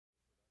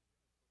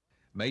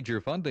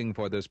Major funding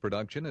for this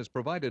production is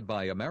provided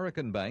by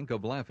American Bank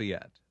of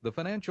Lafayette, the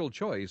financial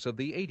choice of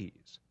the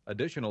 80s.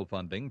 Additional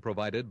funding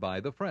provided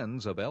by the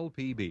Friends of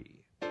LPB.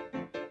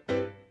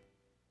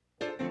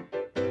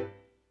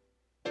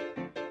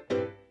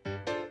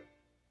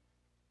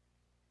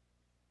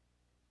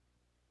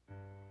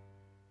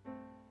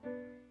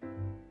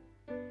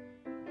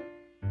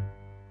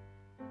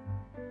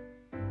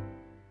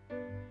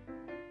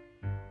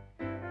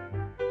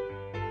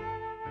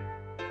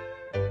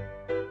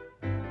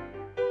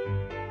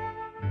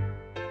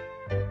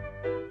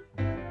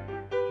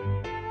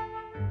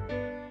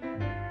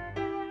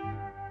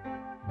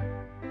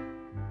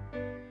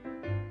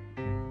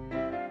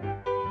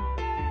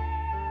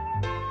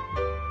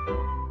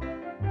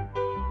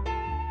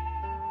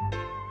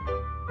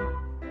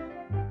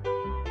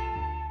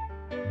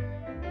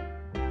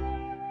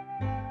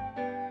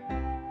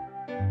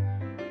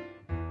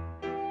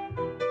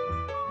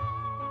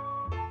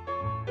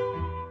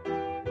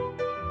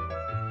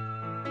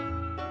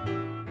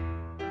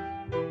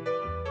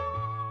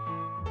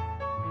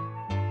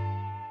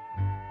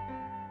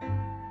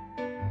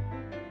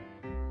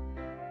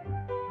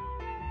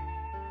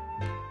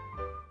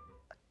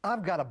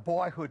 I've got a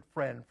boyhood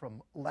friend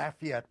from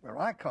Lafayette, where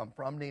I come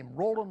from, named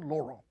Roland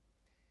Laurel.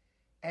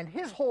 And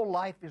his whole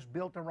life is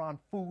built around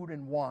food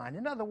and wine.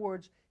 In other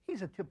words,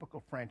 he's a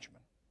typical Frenchman.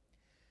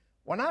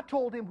 When I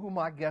told him who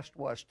my guest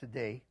was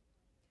today,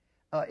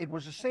 it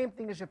was the same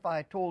thing as if I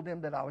had told him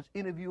that I was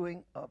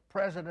interviewing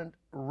President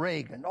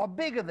Reagan, or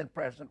bigger than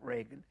President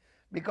Reagan,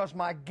 because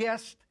my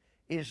guest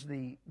is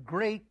the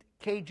great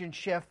Cajun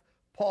chef,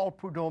 Paul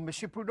Prudhomme.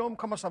 Monsieur Prudhomme,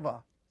 comment ça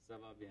va? Ça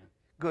va bien.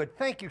 Good.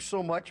 Thank you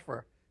so much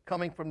for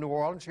coming from New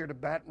Orleans here to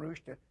Baton Rouge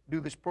to do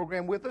this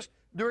program with us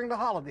during the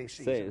holiday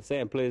season. C'est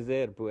un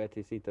plaisir pour être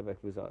ici avec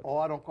vous autres. Oh,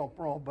 I don't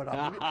comprend, but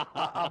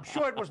I'm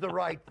sure it was the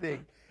right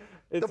thing.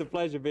 It's a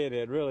pleasure being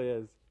here. It really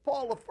is.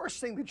 Paul, the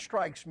first thing that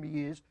strikes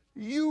me is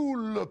you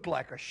look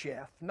like a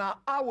chef. Now,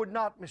 I would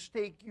not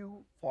mistake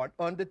you for an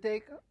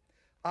undertaker.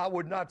 I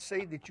would not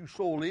say that you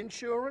sold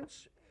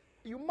insurance.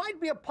 You might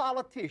be a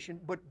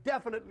politician, but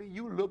definitely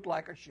you look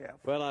like a chef.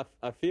 Well,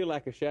 I feel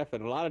like a chef,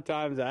 and a lot of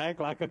times I act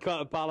like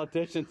a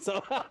politician,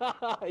 so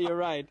you're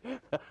right.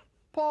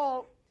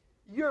 Paul,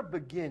 your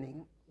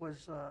beginning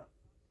was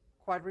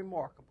quite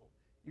remarkable.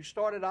 You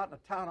started out in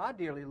a town I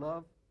dearly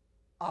love,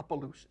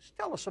 Opelousas.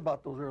 Tell us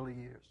about those early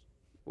years.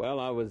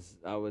 Well, I was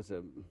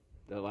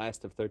the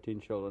last of 13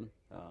 children.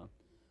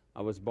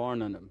 I was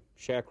born on a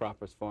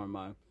sharecropper's farm.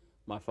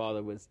 My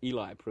father was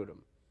Eli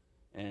Prudhomme,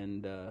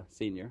 and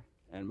senior.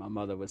 And my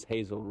mother was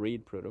Hazel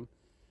Reed Prudhomme,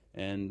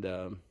 and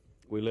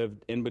we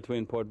lived in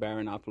between Port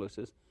Barron and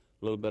Opelousas,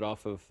 a little bit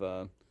off of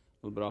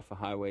a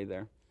highway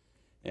there,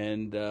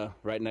 and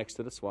right next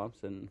to the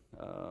swamps, and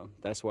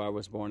that's where I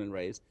was born and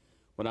raised.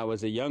 When I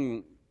was a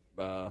young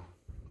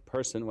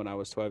person, when I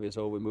was 12 years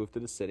old, we moved to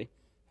the city,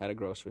 had a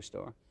grocery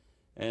store,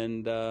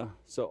 and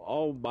so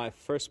all my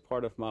first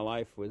part of my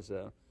life was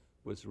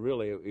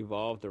really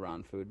evolved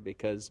around food,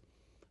 because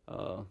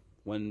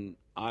when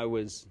I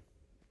was,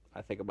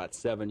 I think, about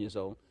 7 years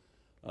old,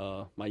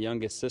 my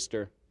youngest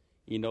sister,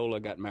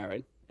 Enola, got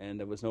married, and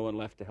there was no one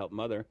left to help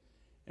mother,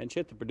 and she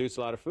had to produce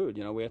a lot of food.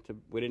 You know, we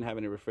didn't have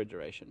any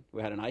refrigeration.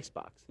 We had an ice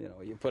box. You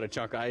know, you put a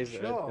chunk of ice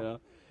in it. You know,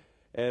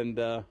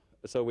 and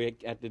so we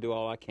had to do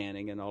all our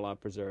canning and all our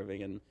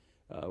preserving, and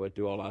we'd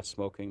do all our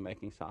smoking,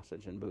 making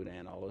sausage and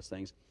boudin, all those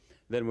things.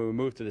 Then when we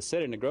moved to the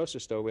city, in the grocery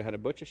store, we had a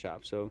butcher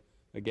shop. So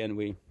again,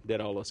 we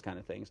did all those kind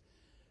of things.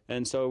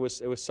 And so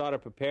it was sort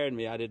of preparing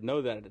me. I didn't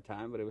know that at the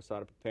time, but it was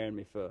sort of preparing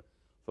me for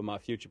my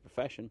future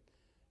profession.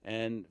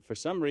 And for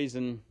some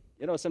reason,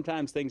 you know,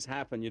 sometimes things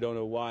happen, you don't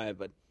know why,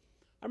 but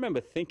I remember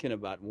thinking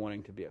about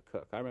wanting to be a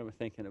cook. I remember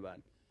thinking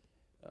about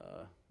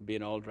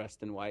being all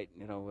dressed in white,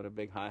 you know, with a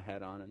big high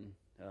hat on. And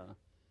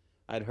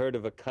I'd heard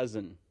of a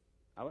cousin,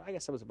 I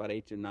guess I was about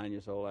 8 or 9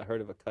 years old, I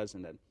heard of a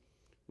cousin that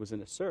was in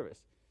the service.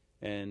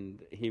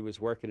 And he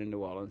was working in New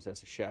Orleans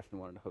as a chef in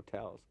one of the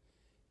hotels.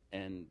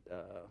 And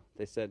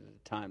they said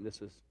at the time, this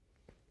was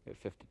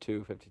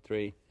 52,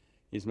 53,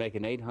 he's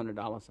making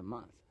 $800 a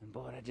month. And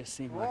boy, that just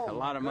seemed like a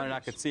lot of money. I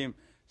could see him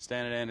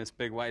standing there in his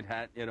big white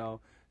hat, you know,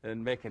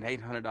 and making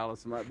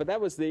 $800 a month. But that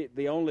was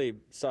the only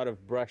sort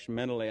of brush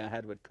mentally I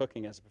had with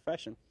cooking as a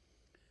profession.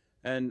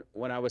 And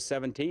when I was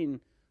 17,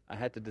 I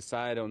had to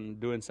decide on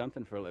doing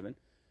something for a living.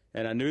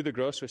 And I knew the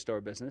grocery store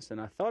business,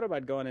 and I thought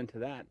about going into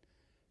that.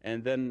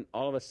 And then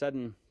all of a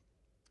sudden,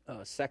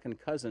 a second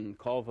cousin,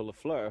 Colville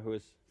LaFleur, who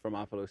is from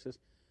Opelousas,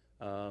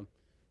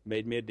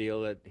 made me a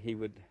deal that he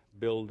would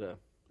build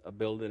a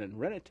building and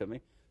rent it to me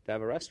to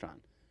have a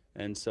restaurant.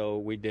 And so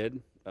we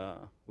did.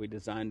 We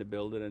designed to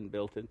build it and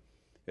built it.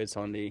 It's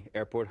on the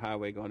airport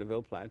highway going to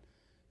Ville Platte.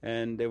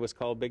 And it was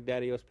called Big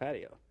Daddy-O's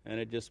Patio. And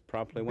it just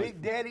promptly went.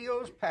 Big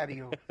Daddy-O's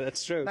Patio.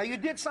 That's true. Now, you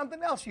did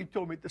something else you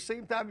told me at the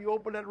same time you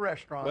opened that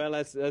restaurant. Well,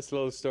 that's a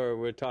little story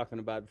we were talking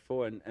about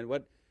before. And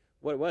what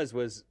it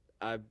was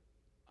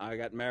I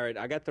got married.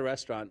 I got the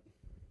restaurant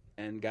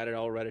and got it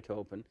all ready to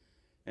open,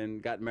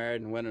 and got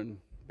married and went on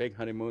a big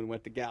honeymoon,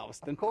 went to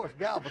Galveston. Of course,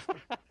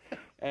 Galveston.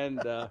 And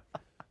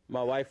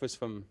My wife was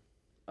from,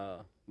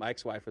 my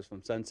ex-wife was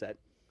from Sunset,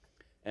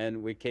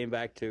 and we came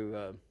back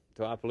to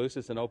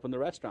Opelousas and opened the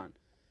restaurant.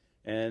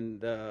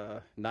 And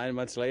 9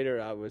 months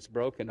later, I was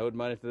broke and owed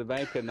money to the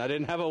bank, and I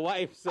didn't have a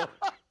wife, so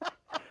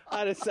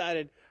I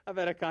decided I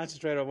better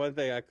concentrate on one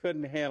thing. I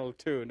couldn't handle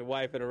two, and a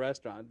wife in a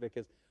restaurant,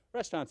 because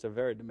restaurants are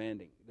very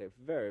demanding. They're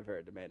very,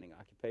 very demanding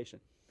occupation.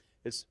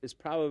 It's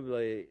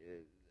probably,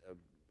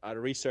 out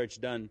of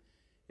research done,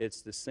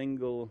 it's the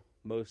single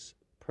most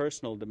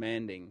personal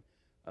demanding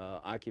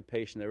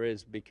occupation there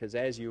is, because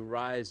as you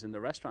rise in the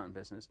restaurant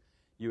business,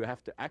 you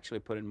have to actually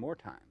put in more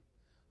time.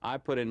 I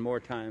put in more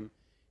time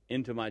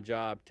into my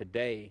job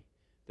today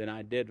than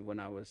I did when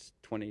I was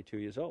 22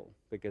 years old,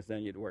 because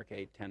then you'd work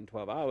 8, 10,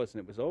 12 hours and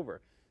it was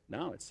over.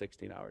 Now it's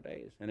 16-hour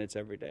days, and it's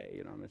every day.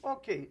 You know.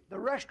 Okay, the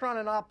restaurant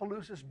in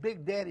Opelousas,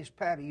 Big Daddy's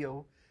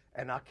Patio,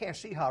 and I can't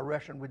see how a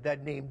restaurant with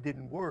that name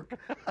didn't work.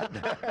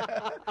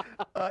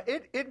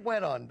 It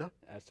went under.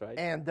 That's right.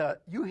 And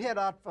you head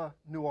out for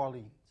New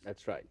Orleans.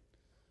 That's right.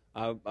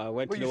 I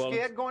went to New Orleans. Were you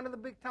scared going to the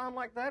big town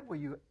like that?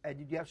 Did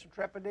you have some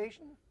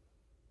trepidation?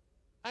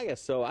 I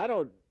guess so. I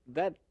don't.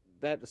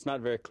 That's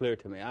not very clear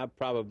to me. I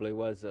probably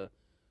was a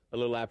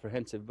little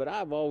apprehensive, but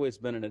I've always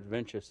been an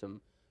adventuresome.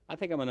 I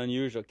think I'm an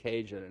unusual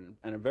Cajun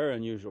and a very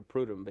unusual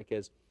Prudhomme,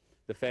 because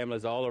the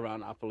family's all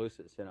around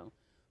Opelousas, you know.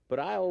 But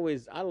I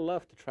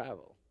love to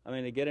travel. I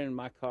mean, to get in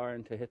my car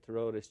and to hit the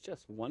road is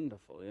just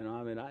wonderful, you know.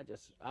 I mean,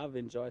 I've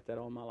enjoyed that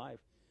all my life.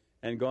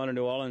 And going to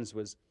New Orleans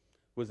was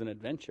an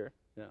adventure,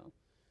 you know.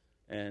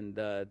 And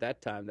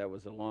that time, that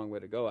was a long way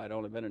to go. I'd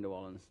only been in New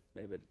Orleans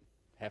maybe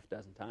half a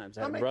dozen times.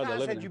 How many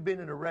times had you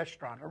been in a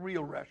restaurant, a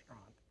real restaurant?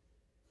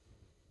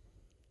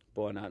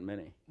 Boy, not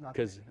many.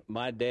 Because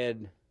my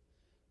dad,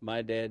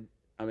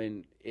 I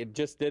mean, it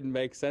just didn't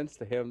make sense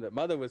to him that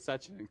Mother was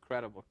such an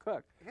incredible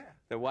cook. Yeah.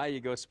 That why you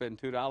go spend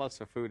 $2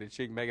 for food and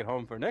she can make it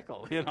home for a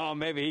nickel, you know,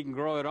 maybe he can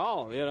grow it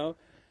all, you know.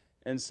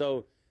 And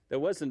so there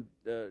wasn't,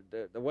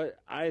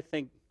 I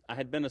think I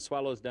had been to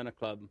Swallow's Dinner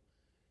Club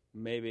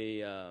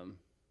maybe a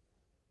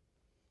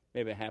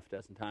half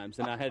dozen times,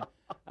 and I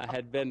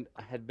had been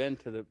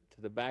to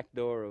the back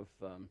door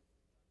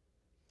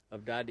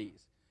of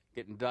Dadi's,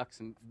 getting duck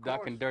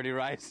and dirty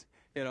rice.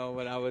 You know,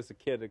 when I was a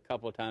kid, a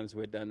couple of times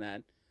we'd done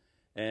that,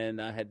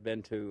 and I had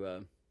been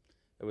to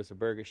there was a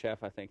burger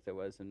chef, I think there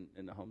was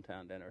in the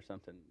hometown dinner or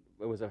something.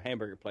 It was a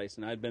hamburger place,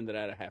 and I'd been to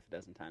that a half a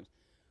dozen times,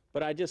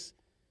 but I just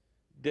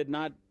did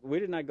not. We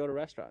did not go to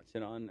restaurants, you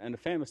know, and the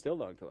family still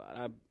don't go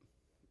out.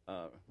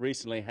 I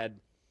recently had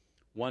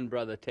one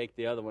brother take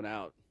the other one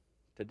out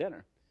to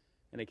dinner,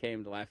 and he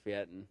came to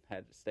Lafayette and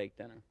had a steak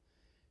dinner.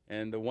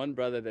 And the one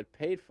brother that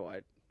paid for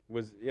it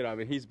was, you know, I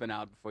mean, he's been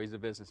out before. He's a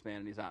businessman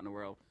and he's out in the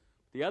world.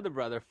 The other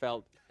brother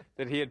felt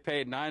that he had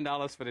paid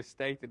 $9 for the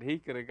steak that he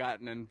could have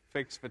gotten and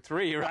fixed for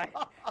 $3, right?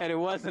 And it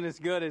wasn't as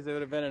good as it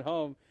would have been at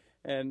home.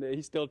 And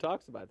he still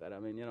talks about that. I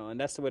mean, you know, and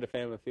that's the way the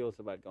family feels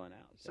about going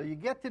out. So you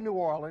get to New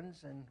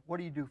Orleans, and what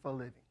do you do for a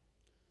living?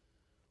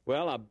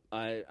 Well,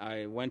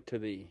 I went to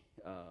the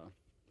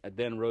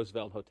then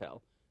Roosevelt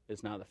Hotel.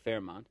 It's now the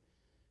Fairmont.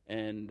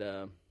 And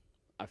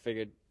I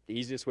figured the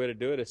easiest way to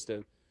do it is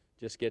to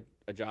just get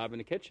a job in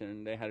the kitchen.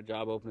 And they had a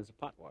job open as a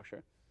pot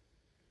washer.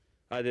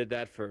 I did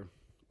that for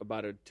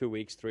about 2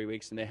 weeks, 3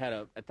 weeks. And they had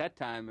at that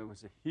time, it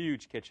was a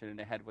huge kitchen, and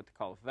they had what they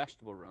call a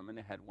vegetable room. And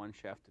they had one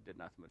chef that did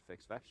nothing but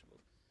fix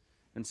vegetables.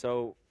 And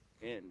so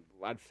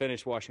I'd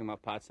finish washing my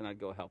pots, and I'd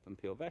go help him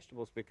peel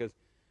vegetables because,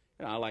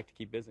 you know, I like to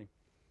keep busy.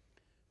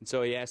 And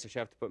so he asked the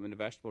chef to put me in the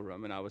vegetable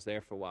room, and I was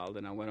there for a while.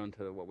 Then I went on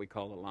to what we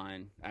call the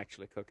line,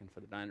 actually cooking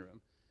for the dining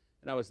room.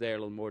 And I was there a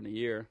little more than a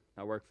year.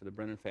 I worked for the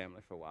Brennan family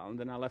for a while, and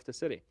then I left the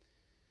city.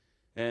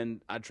 And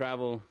I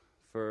traveled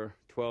for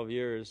 12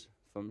 years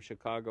from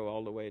Chicago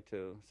all the way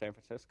to San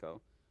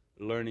Francisco,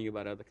 learning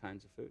about other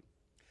kinds of food.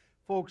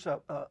 Folks,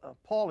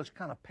 Paul is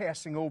kind of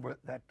passing over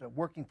that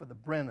working for the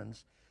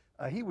Brennans.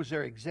 He was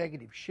their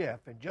executive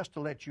chef, and just to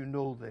let you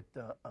know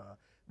that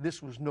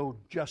this was no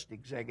just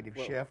executive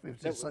chef.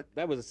 It was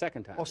that was the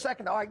second time. Oh,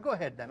 second. All right, go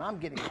ahead then. I'm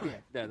getting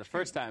ahead. Yeah, the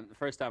first time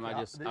I worked.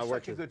 This is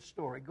such a good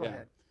story. Go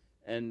ahead.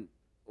 And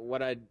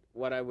what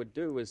I would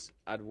do is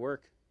I'd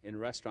work in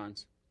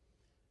restaurants,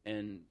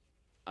 and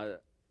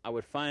I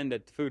would find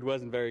that the food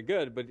wasn't very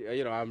good, but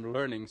you know, I'm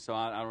learning, so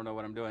I don't know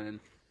what I'm doing,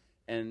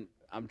 and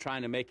I'm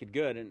trying to make it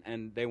good,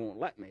 and they won't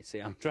let me. See,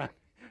 I'm trying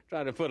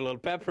to put a little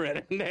pepper in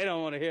it, and they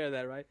don't want to hear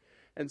that, right?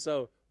 And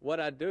so what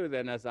I do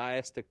then is I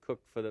ask to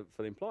cook for the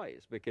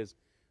employees, because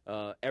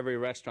every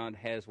restaurant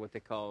has what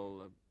they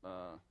call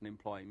an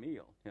employee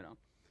meal, you know.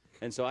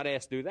 And so I'd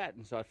ask to do that,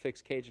 and so I'd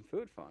fix Cajun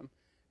food for them.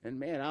 And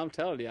man, I'm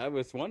telling you, it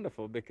was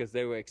wonderful because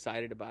they were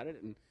excited about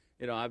it, and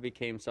you know, I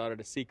became sort of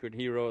the secret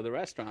hero of the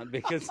restaurant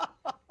because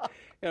you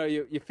know,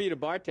 you feed a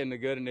bartender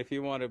good, and if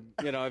you want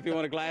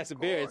a glass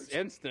of beer, it's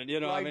instant, you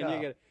know. Right. I mean, you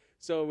get.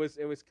 So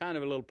it was kind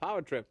of a little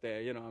power trip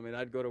there, you know. I mean,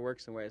 I'd go to work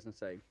somewhere and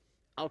say,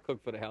 I'll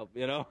cook for the help,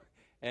 you know.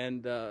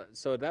 And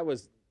so that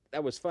was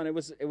fun. It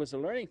was a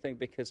learning thing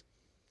because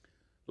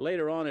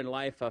later on in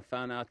life I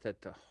found out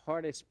that the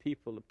hardest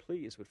people to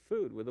please with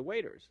food were the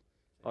waiters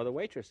or the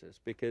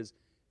waitresses, because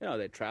you know,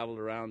 they traveled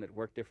around, they'd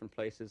worked different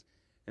places,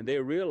 and they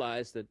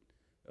realized that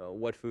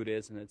what food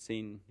is, and had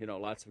seen, you know,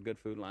 lots of good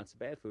food and lots of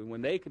bad food.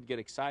 When they could get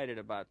excited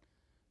about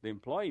the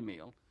employee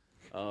meal,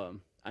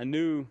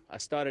 I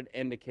started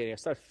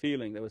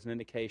feeling there was an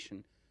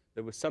indication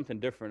there was something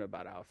different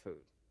about our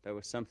food. There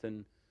was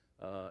something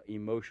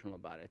emotional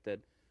about it, that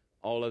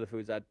all other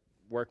foods, I'd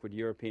work with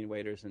European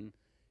waiters, and,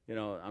 you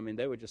know, I mean,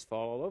 they would just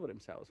fall all over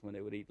themselves when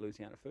they would eat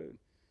Louisiana food.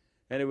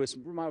 And it was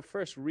my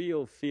first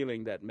real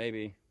feeling that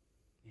maybe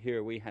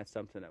here we had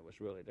something that was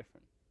really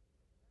different.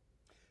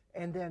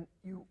 And then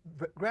you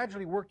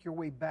gradually worked your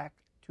way back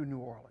to New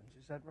Orleans,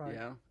 is that right?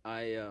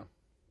 Yeah,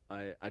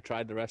 I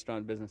tried the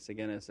restaurant business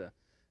again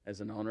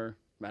as an owner.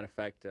 Matter of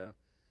fact,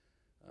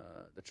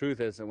 the truth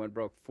is I went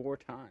broke 4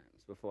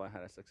 times before I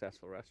had a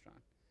successful restaurant.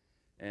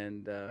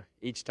 And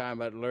each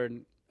time I'd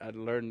learn a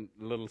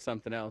little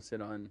something else, you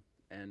know,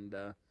 and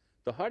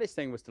the hardest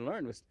thing was to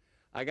learn was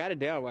I got it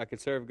down where I could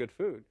serve good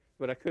food,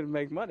 but I couldn't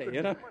make money,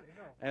 you know.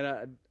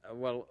 And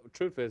well, the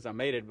truth is I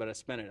made it, but I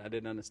spent it. I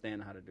didn't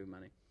understand how to do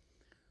money.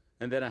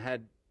 And then I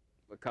had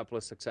a couple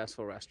of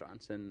successful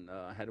restaurants, and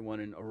I had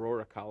one in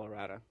Aurora,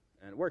 Colorado,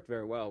 and it worked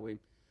very well. We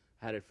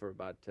had it for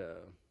about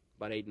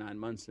 8-9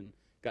 months and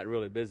got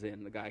really busy,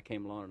 and the guy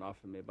came along and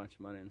offered me a bunch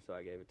of money, and so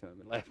I gave it to him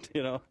and left,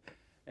 you know.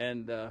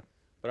 And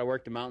but I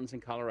worked in mountains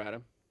in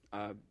Colorado.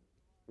 I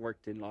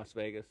worked in Las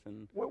Vegas.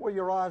 And what were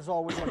your eyes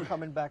always on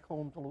coming back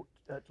home to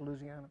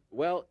Louisiana?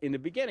 Well, in the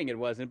beginning it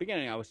was. In the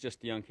beginning I was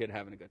just a young kid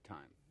having a good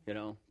time, you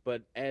know.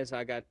 But as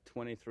I got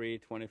 23,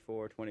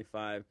 24,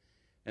 25,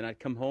 and I'd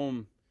come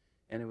home,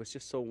 and it was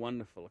just so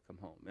wonderful to come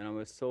home. And it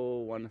was so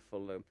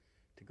wonderful to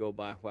go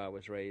by where I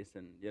was raised,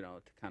 and, you know,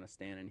 to kind of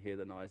stand and hear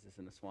the noises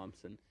in the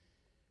swamps.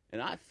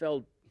 And I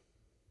felt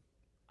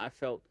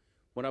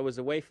when I was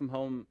away from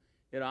home,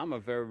 you know, I'm a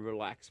very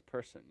relaxed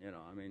person, you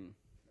know. I mean,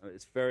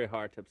 it's very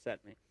hard to upset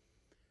me.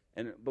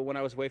 But when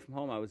I was away from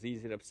home, I was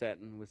easy to upset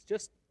and was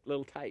just a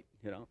little tight,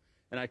 you know.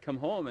 And I'd come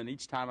home, and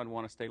each time I'd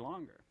want to stay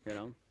longer, you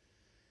know.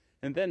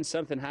 And then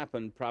something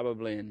happened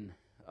probably in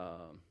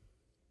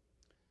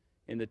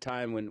the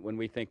time when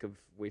we think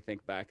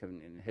back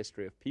in the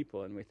history of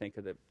people, and we think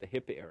of the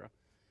hippie era.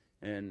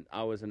 And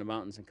I was in the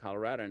mountains in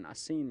Colorado, and I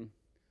seen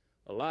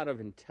a lot of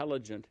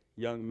intelligent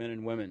young men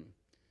and women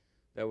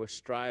that were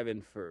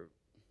striving for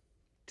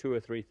 2 or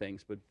 3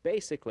 things, but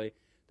basically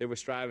they were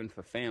striving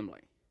for family,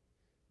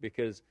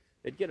 because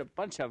they'd get a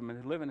bunch of them and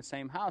they'd live in the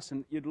same house,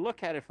 and you'd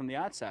look at it from the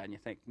outside and you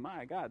think,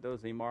 my God,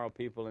 those are immoral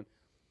people.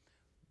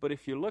 But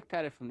if you looked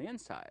at it from the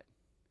inside,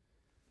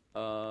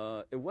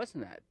 it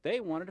wasn't that. They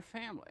wanted a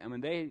family. I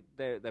mean,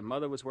 their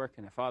mother was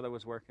working, their father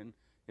was working,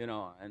 you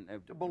know, and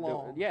to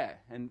belong. Yeah,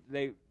 and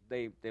they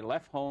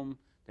left home.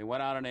 They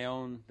went out on their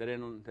own. They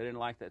didn't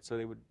like that, so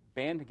they would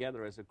band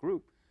together as a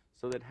group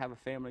so they'd have a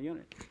family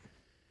unit.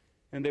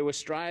 And they were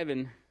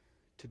striving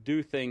to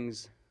do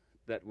things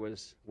that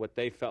was what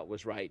they felt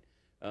was right,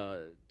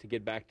 to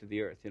get back to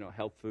the earth, you know,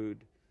 health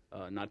food,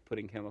 not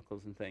putting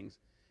chemicals in things.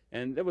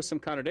 And there was some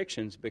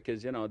contradictions,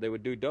 because, you know, they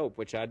would do dope,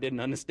 which I didn't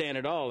understand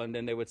at all, and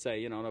then they would say,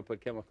 you know, don't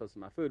put chemicals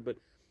in my food. But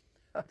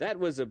that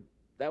was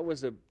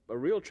a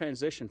real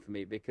transition for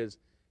me, because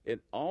it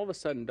all of a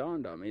sudden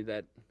dawned on me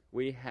that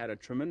we had a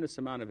tremendous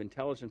amount of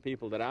intelligent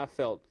people that I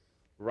felt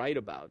right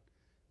about,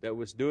 that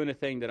was doing a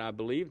thing that I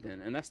believed in,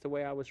 and that's the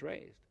way I was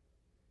raised.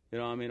 You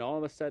know, I mean, all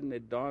of a sudden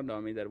it dawned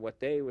on me that what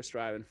they were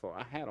striving for,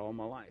 I had all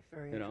my life.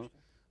 Very you know,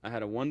 I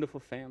had a wonderful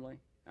family.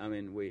 I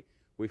mean,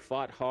 we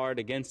fought hard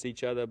against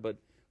each other, but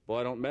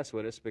boy, don't mess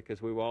with us, because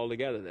we were all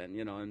together then.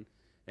 You know,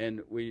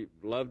 and we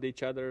loved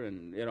each other,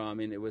 and, you know, I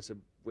mean,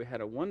 we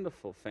had a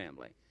wonderful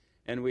family,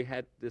 and we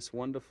had this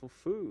wonderful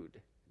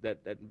food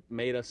that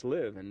made us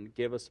live and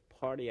gave us a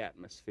party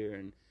atmosphere.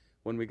 And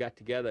when we got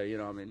together, you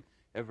know, I mean,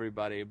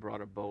 everybody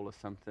brought a bowl of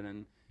something,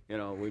 and, you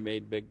know, we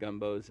made big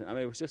gumbos. I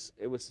mean,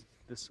 it was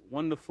this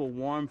wonderful,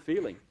 warm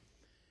feeling.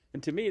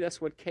 And to me,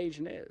 that's what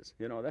Cajun is.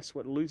 You know, that's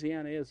what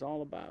Louisiana is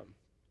all about.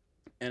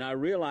 And I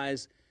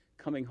realized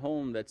coming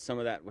home that some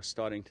of that was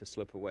starting to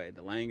slip away.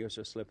 The language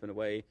was slipping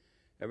away.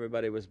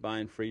 Everybody was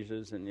buying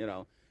freezers, and, you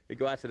know, we'd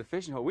go out to the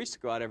fishing hole. We used to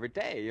go out every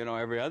day, you know,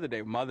 every other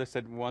day. Mother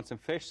said, we want some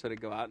fish, so they'd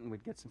go out and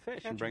we'd get some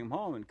fish and bring them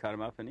home and cut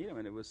them up and eat them,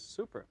 and it was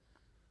super.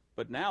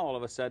 But now, all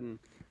of a sudden,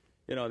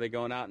 you know, they're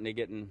going out and they're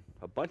getting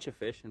a bunch of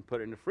fish and put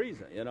it in the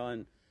freezer, you know,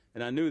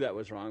 and I knew that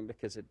was wrong,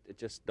 because it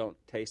just don't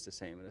taste the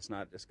same, and it's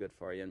not as good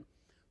for you.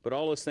 But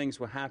all those things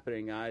were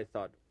happening. I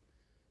thought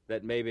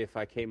that maybe if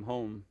I came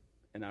home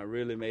and I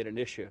really made an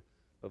issue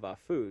of our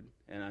food,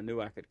 and I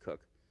knew I could cook,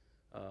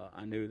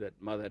 I knew that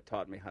Mother had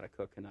taught me how to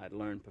cook, and I'd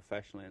learned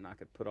professionally, and I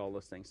could put all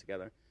those things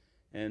together.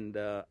 And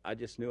I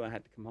just knew I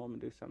had to come home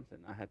and do something.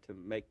 I had to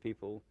make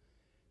people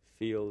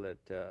feel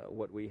that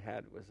what we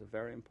had was a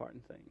very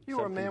important thing. You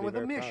were a man with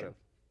a mission.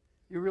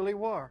 You really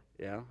were.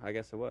 Yeah, I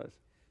guess I was.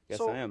 Yes,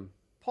 so, I am.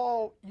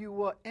 Paul,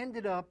 you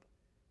ended up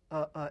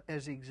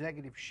as the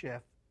executive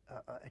chef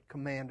at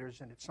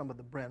Commander's and at some of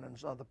the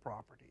Brennan's other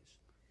properties.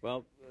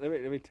 Well, let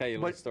me tell you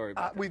a little story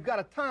about we've got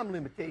a time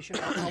limitation.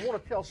 I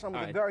want to tell some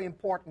of the very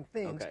important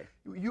things. Okay.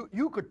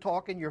 You could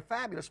talk, and you're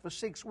fabulous, for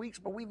 6 weeks,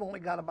 but we've only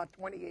got about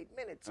 28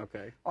 minutes.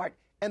 Okay. All right.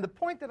 And the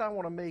point that I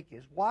want to make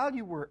is, while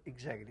you were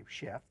executive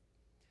chef,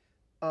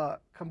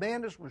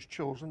 Commander's was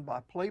chosen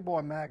by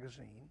Playboy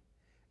magazine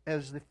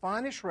as the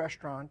finest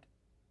restaurant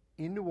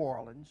in New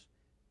Orleans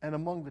and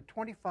among the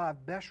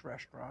 25 best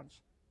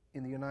restaurants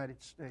in the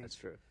United States. That's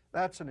true.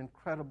 That's an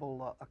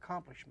incredible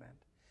accomplishment.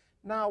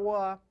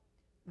 Now,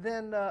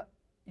 then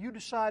you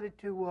decided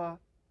to,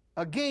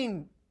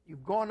 again,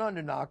 you've gone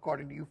under now,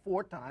 according to you,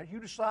 4 times. You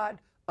decide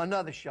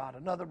another shot,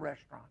 another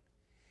restaurant.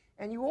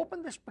 And you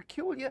opened this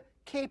peculiar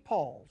K.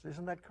 Paul's,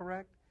 isn't that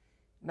correct?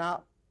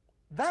 Now,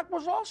 that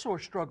was also a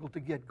struggle to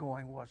get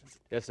going, wasn't it?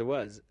 Yes, it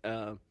was.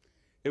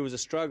 It was a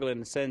struggle in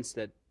the sense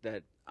that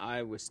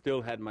I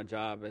still had my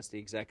job as the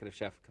executive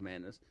chef of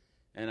Commander's,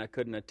 and I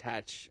couldn't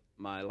attach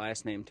my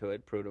last name to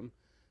it, Prudhomme.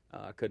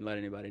 I couldn't let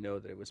anybody know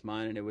that it was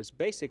mine, and it was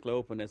basically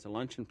opened as a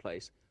luncheon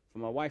place for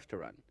my wife to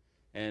run.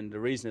 And the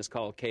reason it's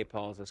called K.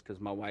 Paul's is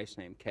because my wife's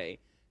name Kay,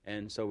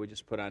 and so we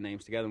just put our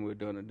names together, and we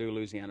were do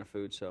Louisiana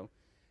food.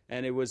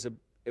 And it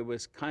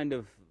was kind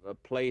of a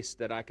place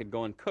that I could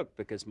go and cook,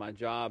 because my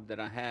job that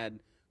I had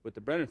with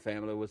the Brennan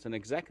family was an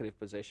executive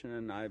position,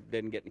 and I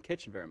didn't get in the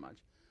kitchen very much.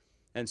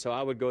 And so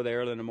I would go there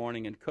early in the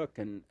morning and cook,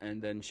 and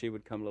then she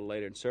would come a little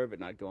later and serve it,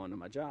 and I'd go on to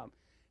my job.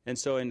 And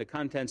so in the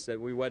contents that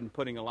we wasn't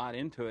putting a lot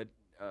into it,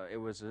 it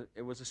was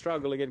a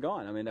struggle to get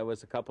going. I mean, there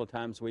was a couple of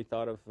times we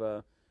thought of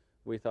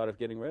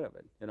getting rid of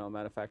it.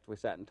 Matter of fact, we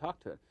sat and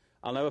talked to it.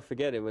 I'll never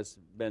forget. It was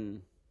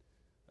been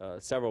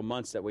several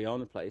months that we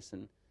owned the place,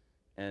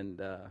 and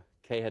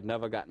Kay had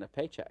never gotten a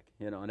paycheck.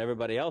 And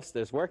everybody else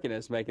that's working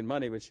is making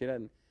money, but she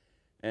didn't.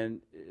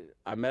 And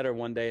I met her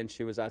one day, and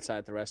she was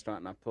outside the restaurant,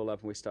 and I pulled up,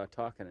 and we started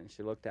talking, and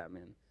she looked at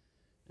me,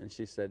 and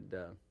she said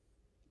to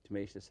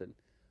me, she said,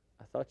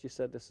 "I thought you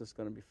said this was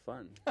going to be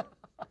fun."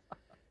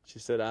 She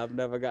said, "I've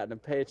never gotten a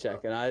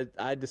paycheck." And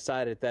I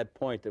decided at that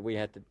point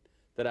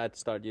that I'd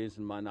start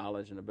using my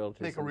knowledge and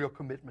abilities. Make a real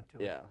commitment to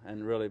it. Yeah,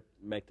 and really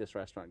make this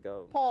restaurant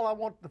go. Paul, I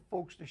want the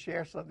folks to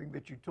share something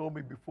that you told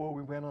me before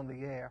we went on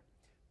the air.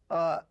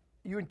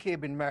 You and Kay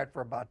have been married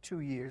for about 2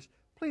 years.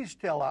 Please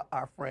tell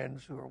our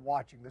friends who are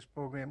watching this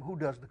program who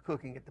does the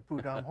cooking at the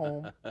Prudhomme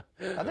home.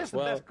 Now, this is the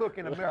best cook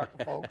in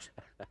America, folks.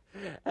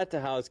 At the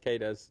house, Kay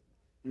does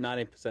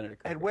 90% of the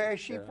cooking. And where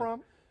is she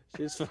from?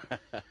 She's from,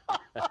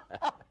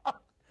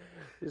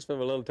 she's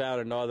from a little town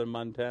in northern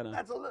Montana.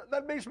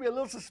 That makes me a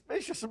little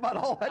suspicious about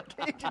all that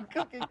Cajun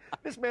cooking.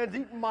 This man's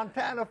eating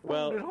Montana food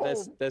at home.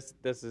 Well, that's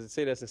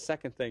the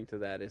second thing to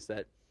that is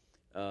that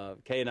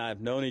Kay and I have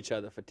known each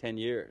other for 10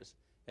 years,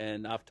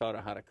 and I've taught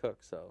her how to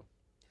cook, so.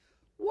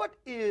 What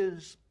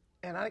is,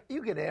 and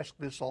you get asked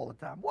this all the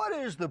time, what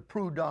is the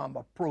Prudhomme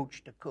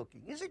approach to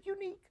cooking? Is it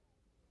unique?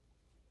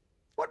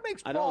 What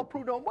makes Paul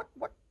Prudhomme,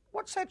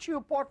 what sets you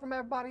apart from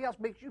everybody else,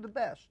 makes you the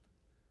best?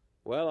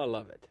 Well, I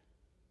love it.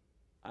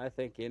 I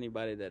think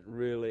anybody that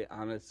really,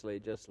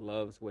 honestly just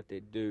loves what they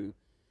do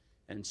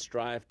and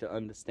strive to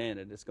understand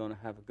it is going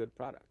to have a good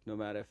product, no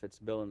matter if it's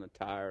building a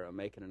tire or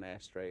making an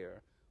ashtray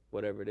or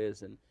whatever it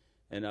is.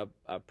 And I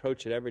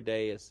approach it every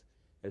day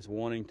as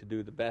wanting to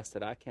do the best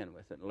that I can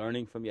with it,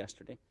 learning from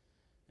yesterday,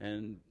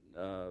 and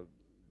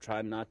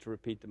trying not to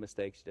repeat the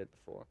mistakes you did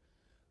before.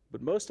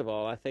 But most of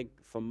all, I think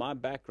from my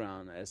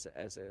background as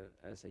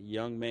a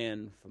young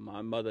man, from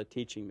my mother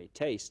teaching me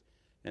taste,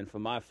 and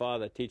from my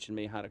father teaching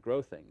me how to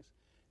grow things,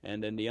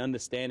 and then the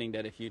understanding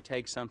that if you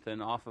take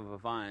something off of a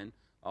vine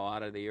or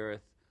out of the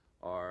earth,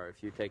 or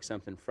if you take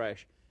something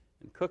fresh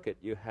and cook it,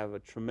 you have a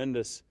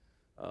tremendous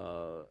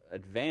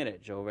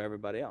advantage over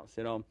everybody else.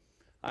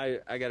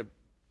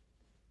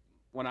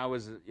 When I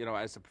was,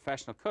 as a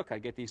professional cook, I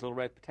get these little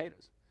red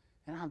potatoes.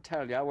 And I'm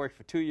telling you, I worked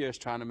for 2 years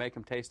trying to make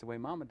them taste the way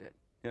Mama did,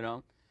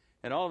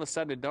 And all of a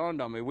sudden it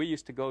dawned on me, we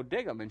used to go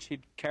dig them, and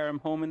she'd carry them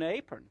home in an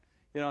apron,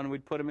 and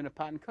we'd put them in a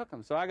pot and cook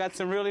them. So I got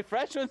some really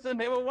fresh ones, and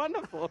they were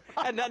wonderful.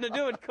 Had nothing to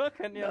do with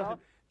cooking,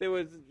 They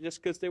was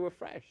just because they were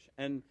fresh.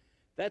 And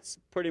that's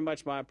pretty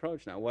much my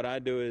approach now. What I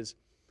do is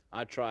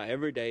I try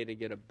every day to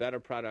get a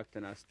better product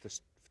than us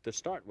to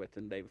start with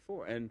than the day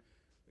before. And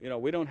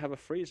we don't have a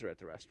freezer at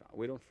the restaurant.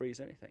 We don't freeze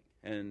anything,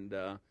 and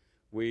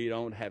we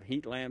don't have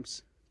heat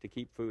lamps to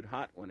keep food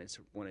hot. When it's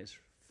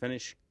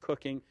finished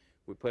cooking,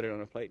 we put it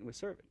on a plate and we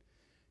serve it.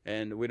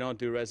 And we don't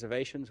do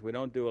reservations. We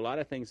don't do a lot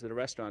of things at the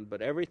restaurant,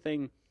 but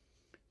everything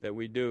that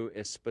we do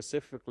is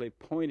specifically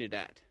pointed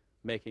at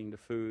making the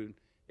food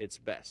its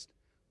best.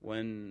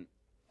 When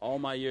all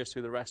my years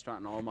through the restaurant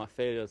and all my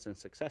failures and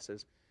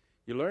successes,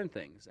 you learn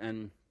things,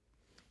 and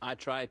I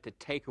tried to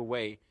take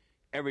away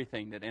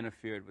everything that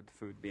interfered with the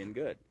food being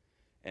good.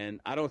 And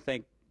I don't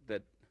think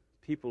that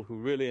people who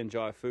really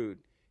enjoy food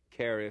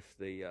care if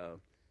the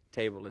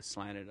table is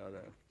slanted or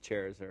the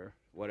chairs or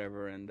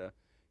whatever, and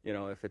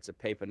if it's a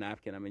paper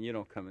napkin. I mean, you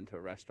don't come into a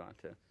restaurant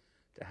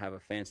to have a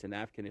fancy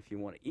napkin if you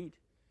want to eat.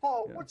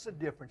 Paul, what's the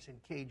difference in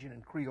Cajun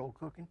and Creole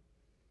cooking?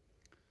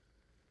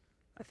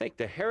 I think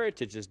the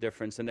heritage is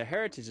different, and the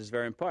heritage is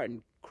very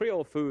important.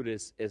 Creole food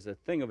is a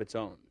thing of its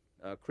own.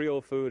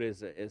 Creole food is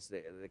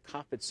the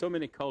copied so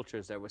many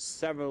cultures. There was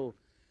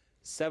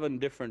 7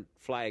 different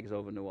flags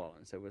over New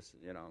Orleans. There was,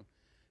 you know,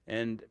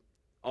 and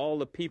all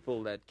the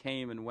people that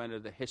came and went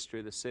of the history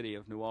of the city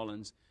of New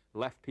Orleans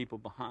left people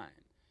behind.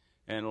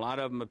 And a lot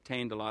of them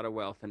obtained a lot of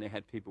wealth, and they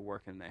had people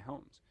working in their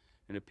homes.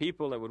 And the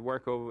people that would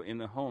work over in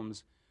the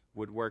homes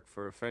would work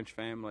for a French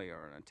family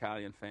or an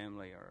Italian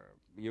family or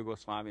a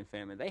Yugoslavian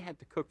family. They had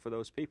to cook for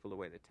those people the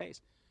way they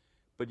taste.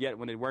 But yet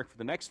when they worked for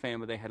the next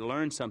family, they had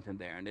learned something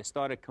there, and they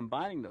started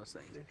combining those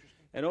things.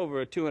 And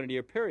over a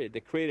 200-year period,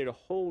 they created a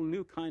whole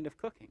new kind of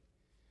cooking,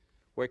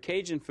 where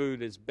Cajun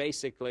food is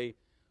basically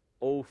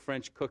old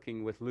French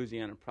cooking with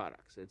Louisiana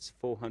products. It's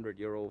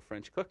 400-year-old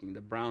French cooking.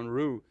 The brown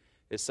roux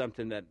is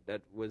something that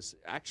was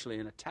actually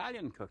an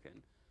Italian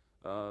cooking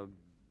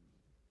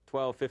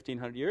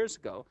 1,200-1,500 years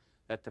ago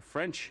that the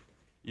French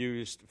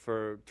used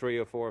for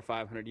 300 or 400 or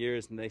 500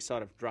 years, and they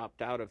sort of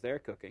dropped out of their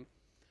cooking.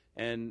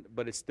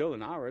 But it's still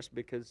in ours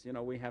because, you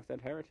know, we have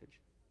that heritage.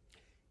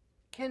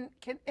 Can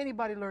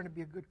anybody learn to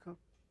be a good cook?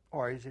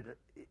 Or is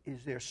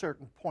there a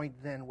certain point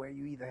then where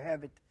you either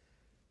have it?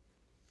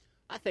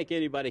 I think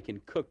anybody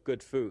can cook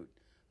good food.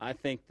 I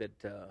think that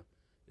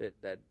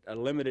that a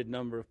limited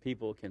number of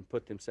people can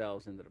put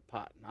themselves into the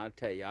pot. And I'll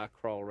tell you, I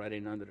crawl right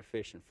in under the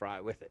fish and fry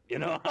with it. You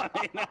know what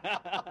I mean?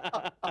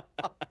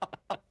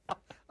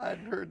 I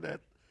hadn't heard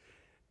that.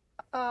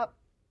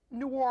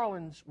 New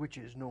Orleans, which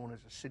is known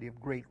as a city of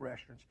great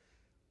restaurants,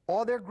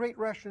 are there great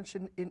restaurants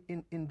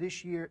in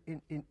this year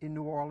in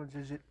New Orleans?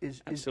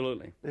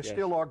 Absolutely. There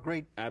still are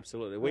great.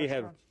 Absolutely. We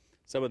have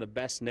some of the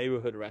best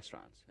neighborhood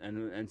restaurants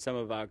and some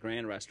of our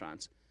grand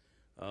restaurants.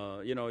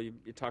 You know, you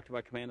talked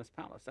about Commander's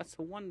Palace. That's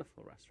a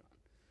wonderful restaurant.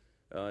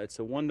 It's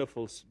a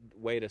wonderful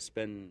way to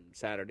spend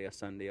Saturday or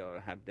Sunday or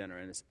have dinner,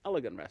 and it's an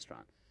elegant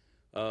restaurant.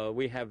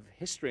 We have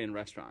history in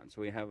restaurants.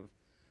 We have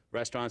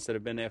restaurants that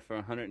have been there for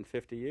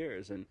 150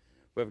 years, and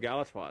we have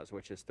Galatoire's,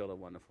 which is still a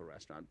wonderful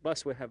restaurant.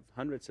 Plus, we have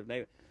hundreds of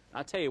neighborhoods.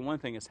 I'll tell you one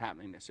thing that's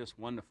happening that's just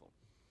wonderful.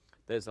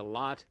 There's a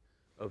lot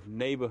of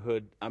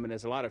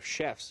there's a lot of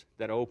chefs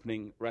that are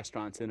opening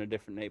restaurants in the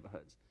different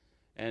neighborhoods.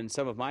 And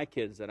some of my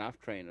kids that I've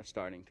trained are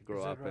starting to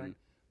grow up. Right? And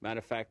matter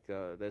of fact,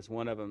 there's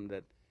one of them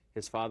that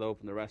his father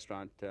opened the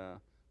restaurant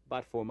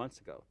about 4 months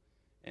ago.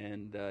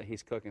 And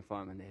he's cooking for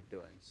them, and they're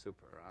doing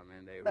super. I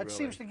mean, that really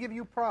seems to give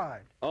you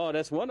pride. Oh,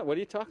 that's wonderful. What are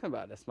you talking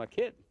about? That's my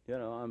kid. You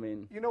know, I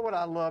mean. You know what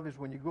I love is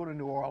when you go to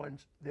New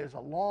Orleans, there's a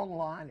long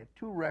line at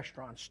 2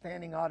 restaurants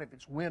standing out if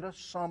it's winter,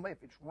 summer,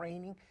 if it's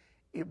raining.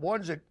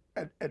 One's at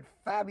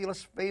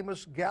fabulous,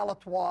 famous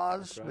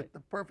Galatoire's with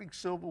the perfect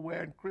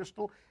silverware and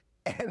crystal,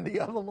 and the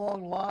other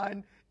long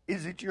line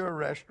is at your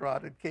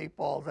restaurant at Cape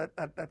Paul's.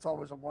 That's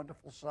always a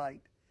wonderful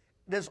sight.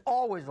 There's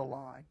always a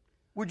line.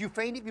 Would you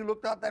faint if you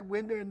looked out that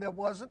window and there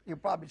wasn't?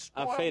 You'd probably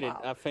spoil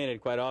I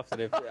fainted quite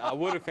often. I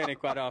would have fainted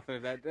quite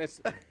often.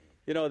 That's,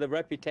 you know, the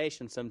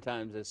reputation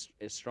sometimes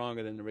is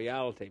stronger than the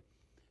reality.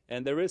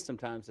 And there is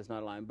sometimes there's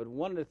not a line. But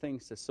one of the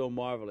things that's so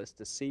marvelous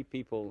to see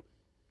people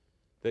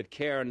that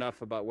care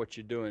enough about what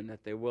you're doing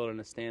that they're willing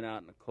to stand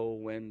out in the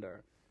cold wind.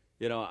 Or,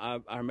 you know,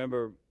 I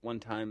remember one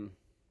time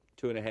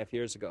 2.5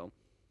 years ago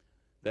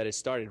that it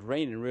started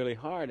raining really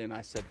hard, and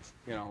I said,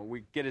 you know,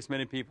 we get as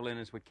many people in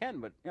as we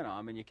can, but, you know,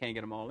 I mean, you can't get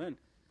them all in.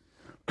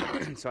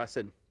 So I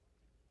said,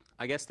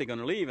 I guess they're going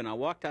to leave, and I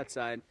walked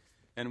outside,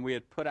 and we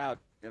had put out,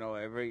 you know,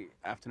 every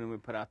afternoon we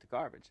put out the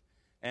garbage.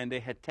 And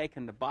they had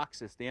taken the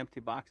boxes, the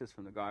empty boxes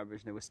from the garbage,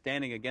 and they were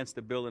standing against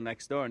the building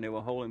next door, and they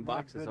were holding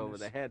boxes over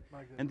their head.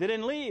 And they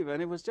didn't leave,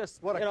 and it was just,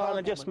 you know,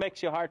 it just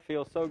makes your heart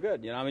feel so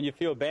good. You know, I mean, you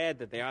feel bad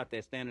that they're out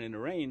there standing in the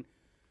rain.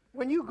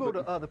 When you go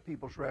to other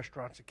people's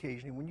restaurants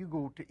occasionally, when you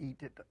go to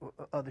eat at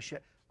other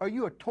chefs, are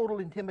you a total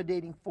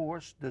intimidating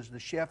force? Does the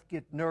chef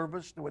get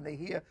nervous when they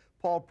hear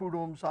Paul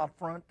Prudhomme's out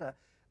front?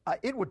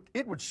 It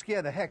would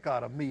scare the heck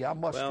out of me. I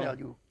must tell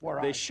you.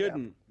 They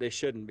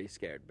shouldn't be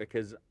scared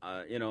because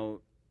you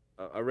know,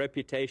 a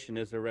reputation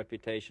is a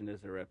reputation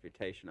is a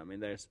reputation. I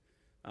mean,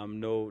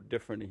 I'm no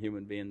different a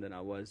human being than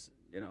I was,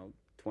 you know,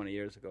 20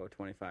 years ago,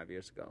 25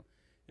 years ago,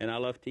 and I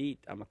love to eat.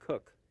 I'm a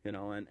cook, you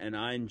know, and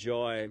I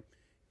enjoy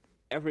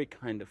every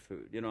kind of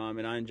food. You know, I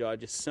mean, I enjoy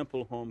just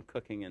simple home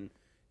cooking, and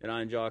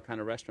I enjoy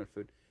kind of restaurant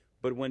food.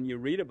 But when you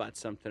read about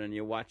something and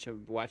you watch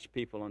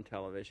people on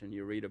television,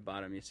 you read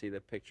about them, you see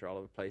the picture all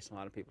over the place, and a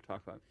lot of people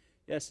talk about it.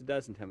 Yes, it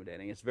does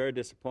intimidating. It's very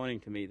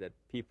disappointing to me that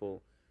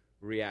people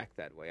react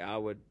that way.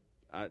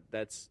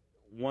 That's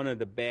one of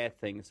the bad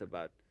things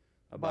about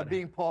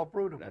being Paul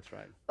Prudhomme. That's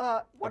right.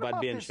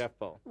 About being Chef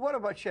Paul. What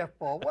about Chef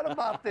Paul? What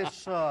about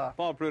this?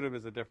 Paul Prudhomme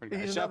is a different guy.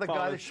 He's another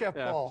guy, Chef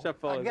Paul. Chef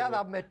Paul. I gather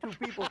I've met 2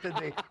 people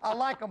today. I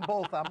like them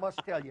both, I must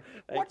tell you.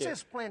 What's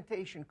this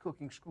plantation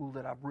cooking school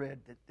that I've read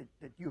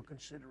that you're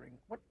considering?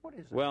 What is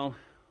it? Well,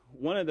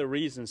 one of the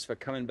reasons for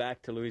coming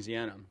back to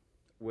Louisiana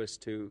was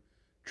to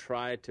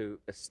try to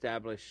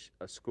establish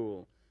a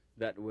school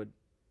that would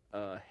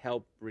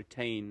help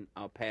retain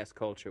our past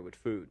culture with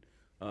food.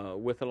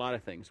 With a lot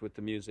of things, with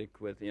the music,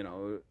 with, you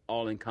know,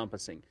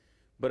 all-encompassing.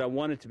 But I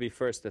wanted to be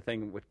first the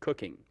thing with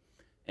cooking.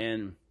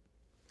 And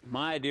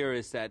my idea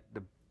is that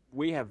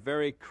we have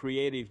very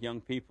creative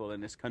young people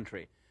in this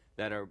country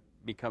that are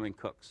becoming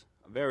cooks.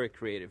 Very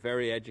creative,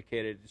 very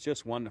educated. It's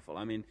just wonderful.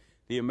 I mean,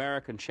 the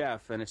American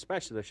chef, and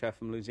especially the chef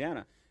from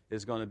Louisiana,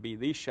 is going to be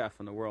the chef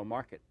in the world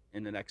market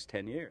in the next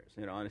 10 years.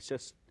 You know, and it's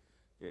just,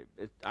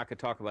 I could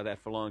talk about that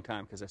for a long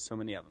time because there's so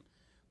many of them.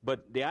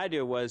 But the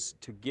idea was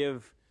to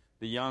give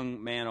the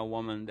young man or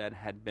woman that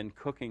had been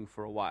cooking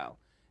for a while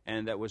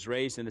and that was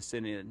raised in the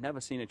city and had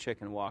never seen a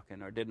chicken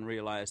walking or didn't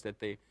realize that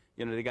they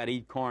got to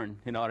eat corn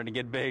in order to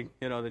get big,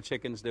 the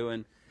chickens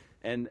do,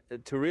 and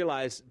to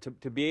realize,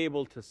 to be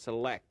able to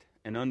select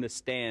and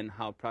understand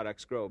how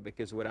products grow,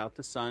 because without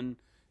the sun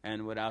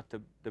and without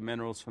the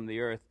minerals from the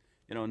earth,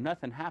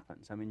 nothing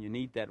happens. I mean, you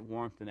need that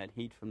warmth and that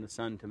heat from the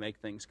sun to make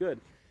things good.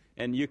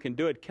 And you can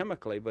do it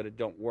chemically, but it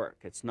don't work.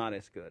 It's not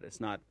as good. It's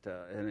not,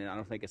 I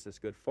don't think it's as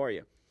good for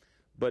you.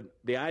 But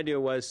the idea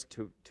was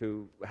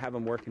to have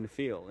them work in the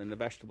field, in the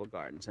vegetable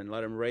gardens, and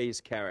let them raise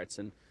carrots,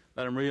 and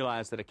let them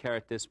realize that a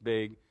carrot this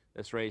big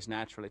that's raised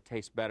naturally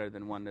tastes better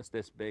than one that's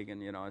this big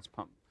and, it's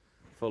pumped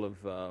full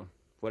of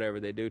whatever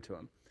they do to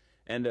them.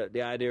 And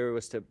the idea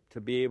was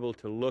to be able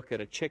to look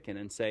at a chicken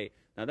and say,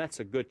 now that's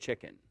a good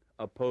chicken,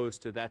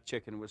 opposed to that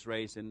chicken was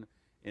raised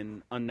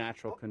in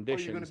unnatural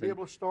conditions. Are you going to be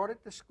able to start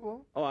at this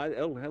school? Oh,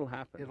 it'll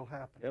happen. It'll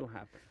happen. It'll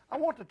happen. I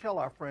want to tell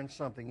our friends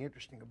something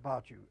interesting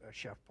about you,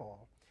 Chef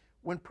Paul.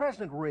 When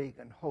President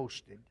Reagan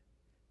hosted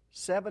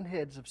 7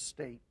 heads of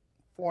state,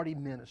 40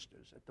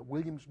 ministers at the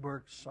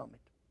Williamsburg Summit,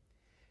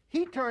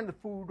 he turned the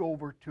food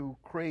over to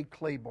Craig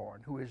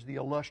Claiborne, who is the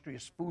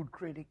illustrious food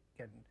critic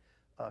and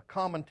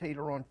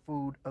commentator on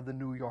food of the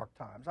New York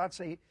Times. I'd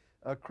say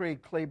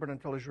Craig Claiborne,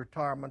 until his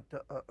retirement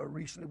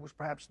recently, was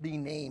perhaps the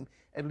name,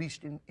 at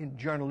least in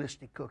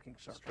journalistic cooking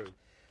circles. That's true.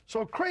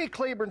 So Craig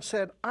Claiborne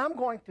said, I'm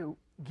going to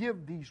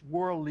give these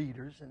world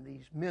leaders and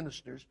these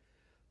ministers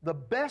the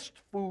best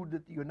food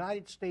that the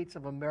United States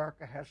of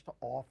America has to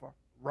offer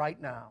right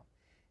now.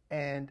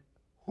 And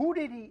who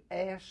did he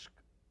ask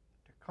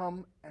to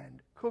come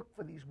and cook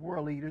for these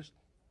world leaders?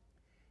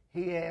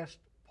 He asked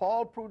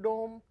Paul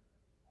Prudhomme,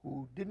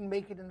 who didn't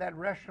make it in that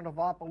restaurant of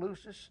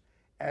Opelousas,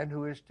 and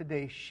who is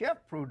today Chef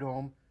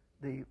Prudhomme,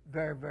 the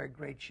very, very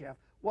great chef.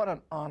 What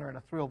an honor and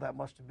a thrill that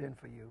must have been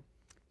for you.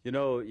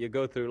 You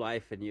go through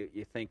life and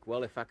you think,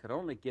 well, if I could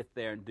only get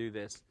there and do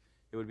this,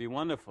 it would be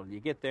wonderful. And you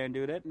get there and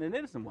do that, and it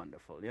isn't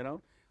wonderful,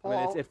 Paul,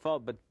 I mean,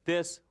 but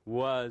this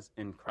was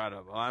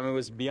incredible. I mean, it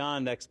was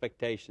beyond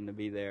expectation to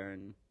be there.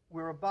 And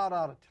we're about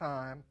out of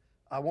time.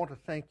 I want to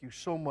thank you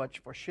so much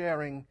for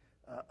sharing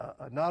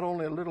not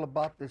only a little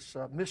about this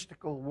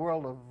mystical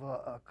world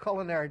of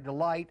culinary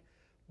delight,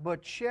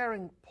 but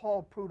sharing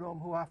Paul Prudhomme,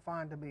 who I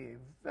find to be a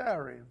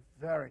very,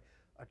 very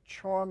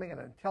charming and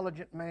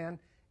intelligent man,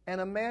 and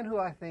a man who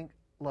I think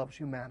loves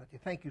humanity.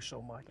 Thank you so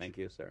much. Thank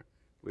you, sir.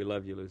 We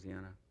love you,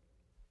 Louisiana.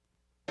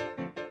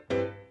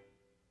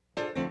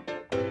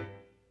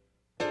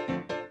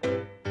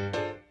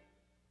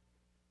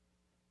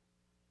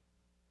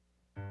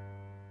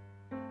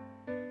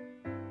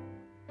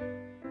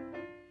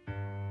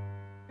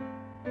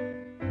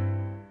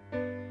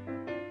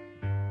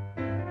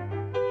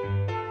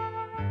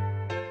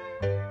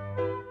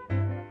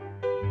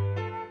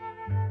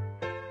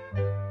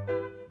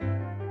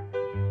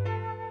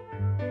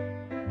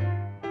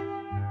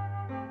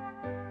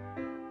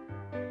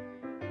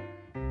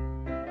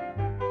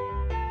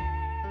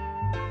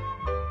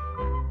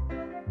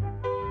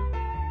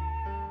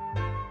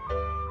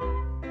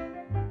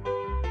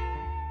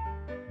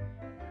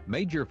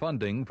 Major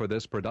funding for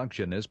this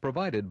production is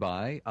provided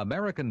by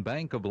American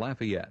Bank of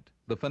Lafayette,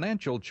 the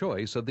financial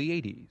choice of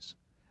the 80s.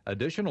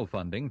 Additional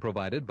funding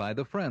provided by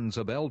the Friends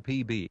of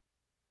LPB.